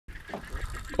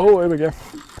Oh, here we go.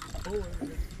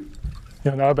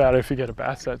 You'll know about it if you get a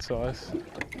bass that size.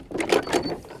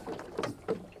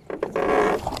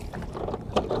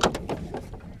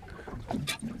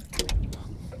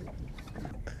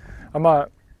 I'll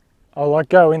like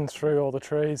go in through all the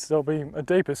trees. There'll be a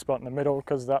deeper spot in the middle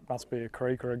because that must be a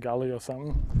creek or a gully or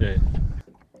something. Yeah.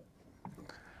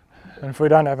 And if we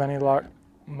don't have any luck,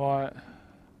 might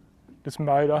just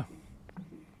motor.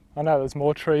 I know there's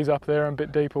more trees up there and a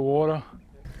bit deeper water.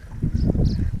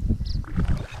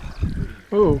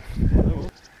 Ooh.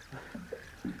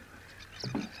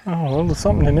 Oh, well, there's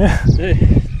something in there. Yeah.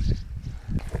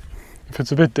 If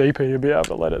it's a bit deeper, you'll be able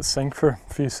to let it sink for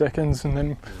a few seconds and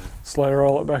then slow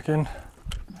roll it back in.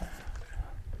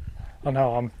 I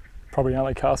know I'm probably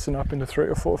only casting up into 3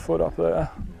 or 4 foot up there.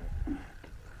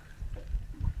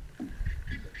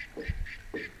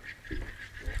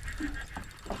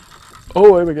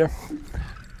 Oh, here we go.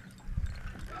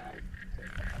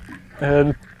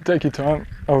 And take your time.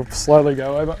 I'll slowly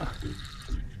go over.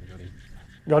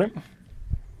 Got him?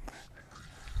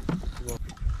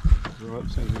 Right,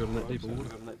 so we've got in that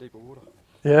deeper water.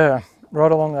 Yeah,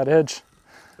 right along that edge.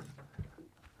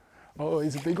 Oh,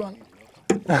 he's a big one.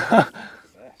 That's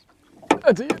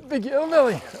a big yellow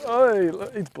belly. Oh,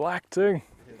 look, he's black too.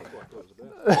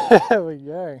 There we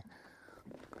go.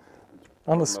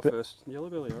 On the My first yellow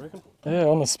belly, I reckon. Yeah,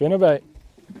 on the spinnerbait.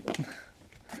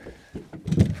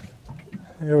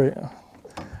 Here we go.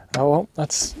 Oh well,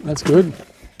 that's good.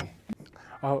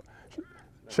 Oh,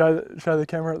 show the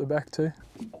camera at the back too.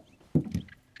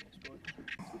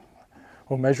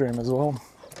 We'll measure him as well.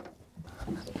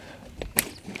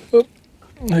 Oh,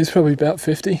 he's probably about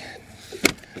 50.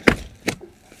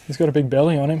 He's got a big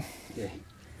belly on him. Yeah.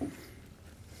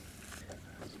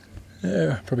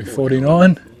 Yeah, probably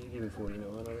 49. Give me 49,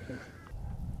 I reckon.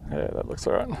 Yeah, that looks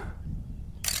alright.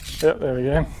 Yep, there we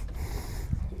go.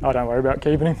 Oh, don't worry about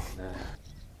keeping him. Nah.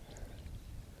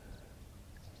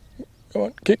 Come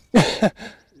on, kick.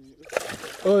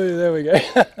 Oh, there we go.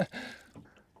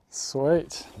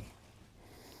 Sweet.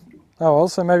 Oh, well,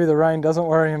 so maybe the rain doesn't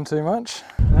worry him too much.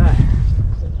 Nah,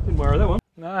 didn't worry that one.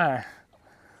 No.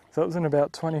 So it was in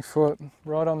about 20 foot,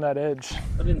 right on that edge.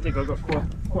 I didn't think I got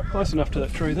quite close enough to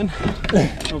that tree then.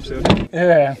 Obviously I did.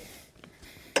 Yeah.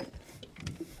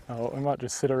 Oh, we might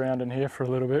just sit around in here for a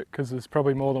little bit because there's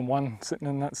probably more than one sitting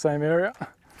in that same area.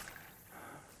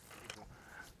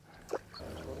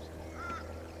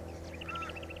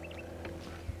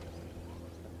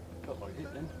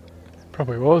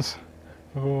 Probably was.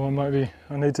 Oh,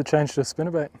 I need to change to a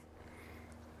spinnerbait.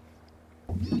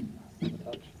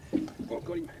 Oh,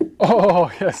 got him.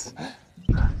 Oh, yes.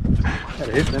 Had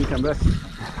a hit, then come back.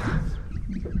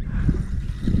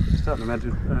 Starting to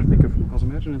imagine, I was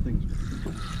imagining things.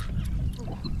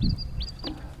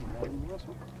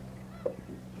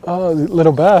 Oh,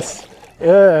 little bass.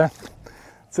 Yeah.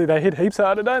 See, they hit heaps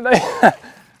harder, don't they?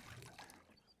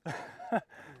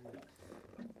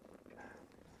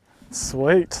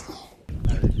 Sweet.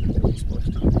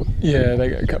 Yeah, they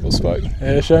got a couple of spokes.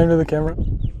 Yeah, show him to the camera.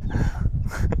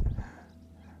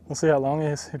 We'll see how long he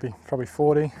is. He'll be probably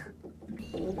 40.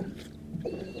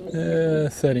 Yeah,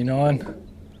 39.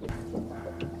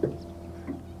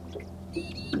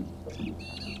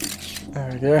 There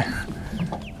we go.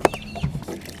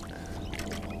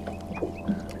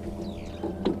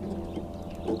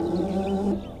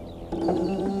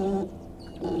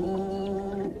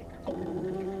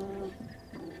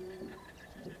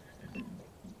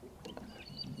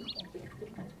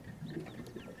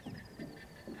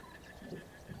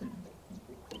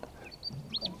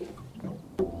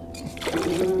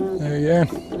 There you go.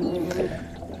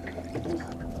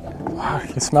 Wow,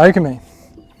 you're smoking me.